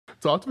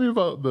Talk to me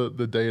about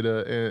the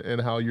data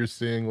and how you're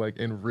seeing like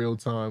in real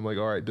time, like,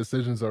 all right,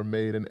 decisions are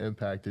made and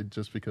impacted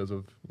just because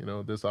of,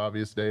 this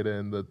obvious data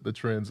and the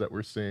trends that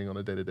we're seeing on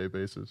a day-to-day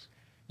basis.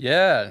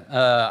 Yeah,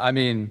 I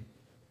mean,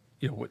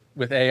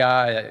 with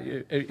AI,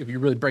 if you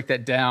really break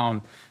that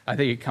down, I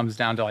think it comes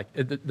down to like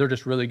they're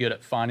just really good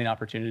at finding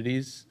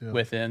opportunities Yeah.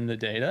 within the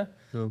data,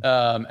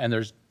 Yeah. and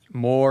there's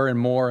more and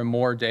more and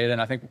more data.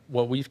 And I think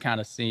what we've kind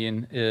of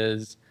seen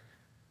is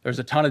there's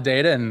a ton of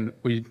data, and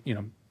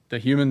the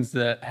humans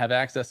that have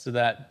access to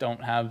that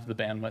don't have the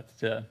bandwidth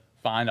to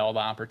find all the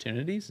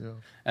opportunities, Yeah.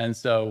 and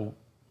so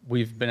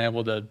we've been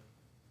able to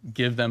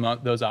give them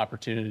those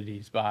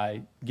opportunities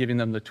by giving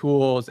them the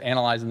tools,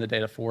 analyzing the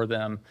data for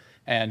them,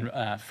 and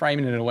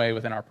framing it in a way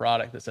within our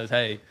product that says,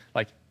 hey,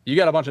 like you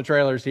got a bunch of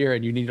trailers here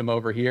and you need them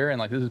over here. And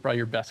like, this is probably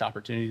your best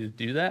opportunity to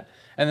do that.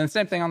 And then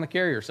same thing on the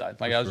carrier side.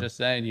 Like I was just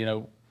saying,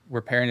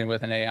 we're pairing it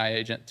with an AI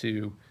agent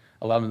to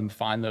allow them to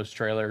find those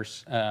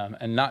trailers,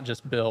 and not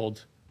just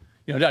build,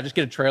 not just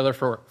get a trailer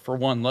for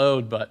one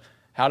load, but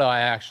how do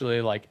I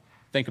actually like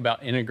think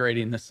about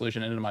integrating this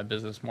solution into my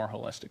business more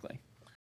holistically?